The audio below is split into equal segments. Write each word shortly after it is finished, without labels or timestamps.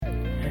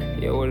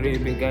Yeah, what it is,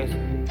 big gangster.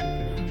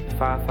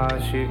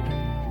 5-5 shit.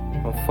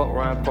 I'm fuck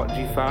around, Park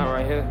G5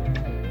 right here.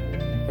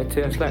 And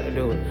tell Slack to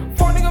do it.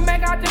 Four niggas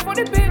back out just for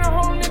the bitch. I'm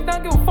holding niggas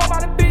down, give a fuck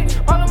about the bitch.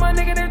 All of my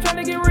niggas, they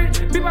tryna get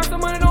rich. Beat by some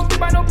money, don't beat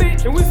by no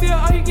bitch. And we see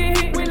all he get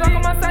hit. We lock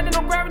on my side, then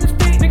I'm grabbing the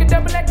stick. Nigga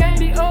double that game,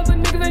 these other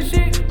niggas ain't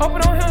shit.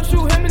 Open on him,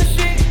 shoot him in the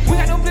shit. We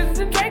got no business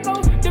in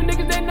Dracos. Them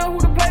niggas, they know who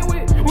to play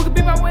with. We can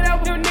beat by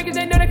whatever. Them niggas,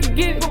 they know they can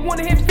get it. But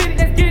wanna hit 50,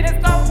 let's get it,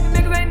 let's go. Them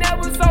niggas ain't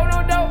never sold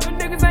no dope. Them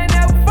niggas ain't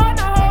never fought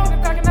no hoe.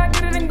 Niggas talking, I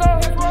get it and go.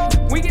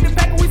 We get the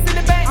pack and we send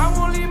it back. I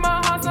won't leave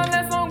my house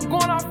unless I'm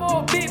going off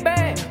for a big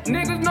bag.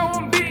 Niggas know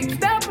I'm big.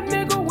 Step a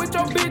nigga with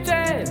your bitch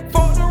ass.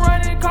 Fuck the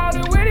run and call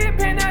it with it.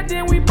 Pen out,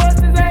 then we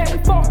bust his ass.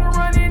 Fuck the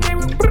run and then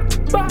we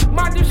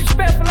my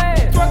disrespectful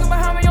ass. Truckin'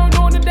 behind me, I'm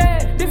doing the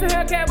dash. This a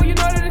Hellcat, but you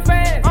know that it's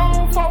fast. I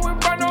don't fuck with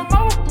bro no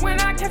more. When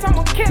I catch,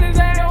 I'ma kill his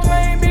ass. Yo,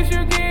 main bitch,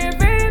 you get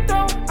fit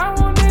though. I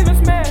won't even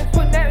smash.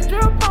 Put that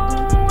drip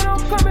on when I'm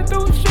coming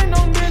through, shitting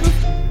on niggas.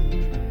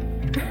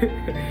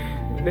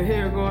 What the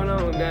hell going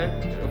on, guy?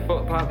 The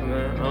fuck poppin',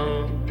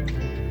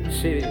 man?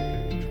 Shit.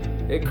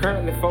 It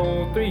currently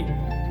 4:03.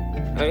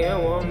 I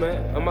am where I'm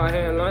at. I'm out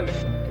here in London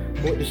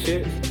with the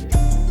shit.